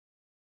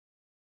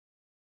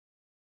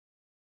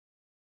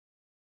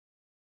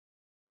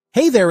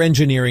Hey there,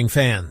 engineering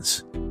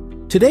fans!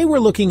 Today we're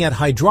looking at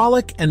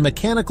hydraulic and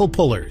mechanical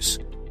pullers.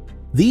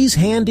 These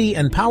handy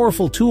and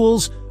powerful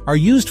tools are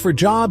used for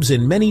jobs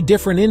in many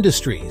different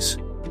industries.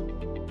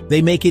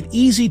 They make it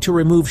easy to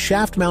remove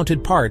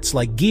shaft-mounted parts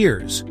like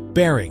gears,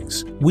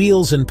 bearings,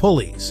 wheels, and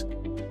pulleys.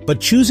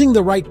 But choosing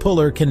the right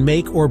puller can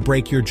make or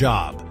break your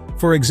job.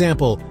 For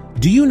example,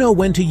 do you know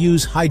when to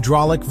use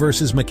hydraulic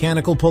versus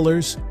mechanical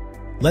pullers?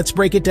 Let's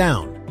break it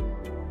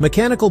down.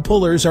 Mechanical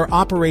pullers are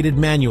operated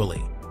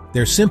manually.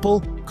 They're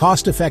simple,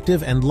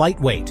 cost-effective, and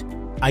lightweight,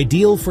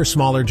 ideal for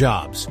smaller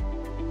jobs.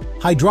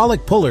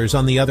 Hydraulic pullers,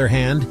 on the other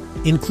hand,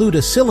 include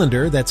a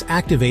cylinder that's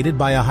activated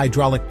by a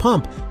hydraulic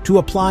pump to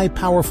apply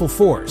powerful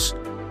force.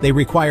 They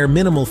require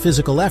minimal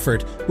physical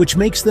effort, which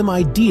makes them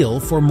ideal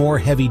for more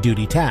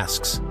heavy-duty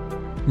tasks.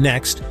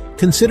 Next,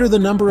 consider the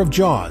number of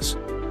jaws.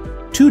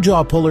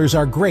 Two-jaw pullers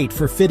are great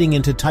for fitting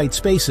into tight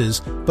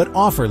spaces, but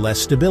offer less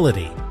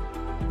stability.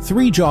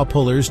 Three-jaw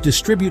pullers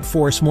distribute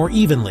force more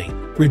evenly,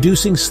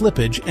 reducing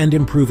slippage and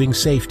improving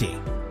safety.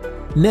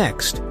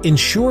 Next,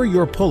 ensure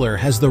your puller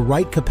has the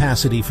right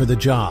capacity for the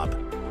job.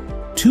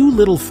 Too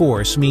little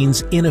force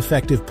means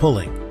ineffective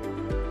pulling,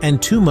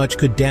 and too much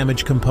could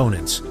damage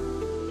components.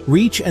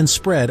 Reach and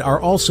spread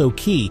are also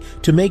key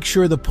to make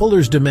sure the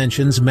puller's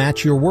dimensions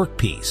match your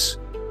workpiece.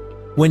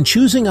 When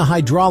choosing a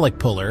hydraulic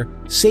puller,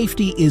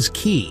 safety is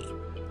key.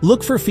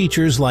 Look for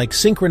features like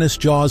synchronous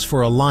jaws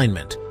for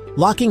alignment,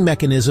 locking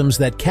mechanisms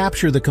that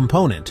capture the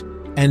component,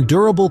 and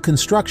durable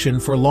construction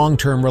for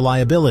long-term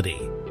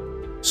reliability.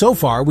 So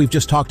far, we've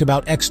just talked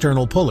about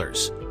external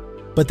pullers.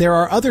 But there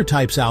are other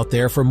types out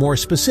there for more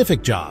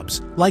specific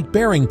jobs, like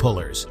bearing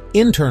pullers,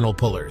 internal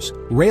pullers,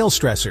 rail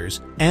stressors,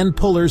 and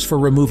pullers for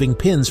removing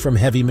pins from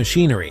heavy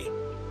machinery.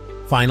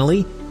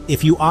 Finally,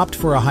 if you opt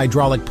for a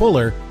hydraulic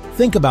puller,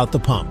 think about the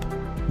pump.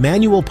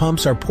 Manual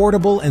pumps are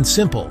portable and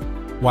simple,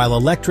 while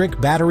electric,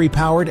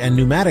 battery-powered, and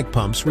pneumatic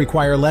pumps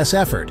require less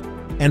effort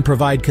and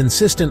provide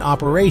consistent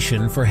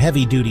operation for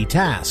heavy-duty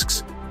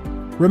tasks.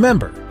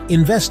 Remember,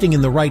 investing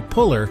in the right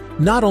puller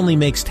not only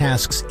makes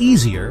tasks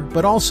easier,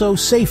 but also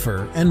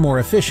safer and more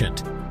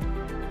efficient.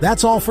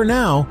 That's all for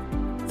now.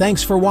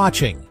 Thanks for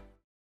watching.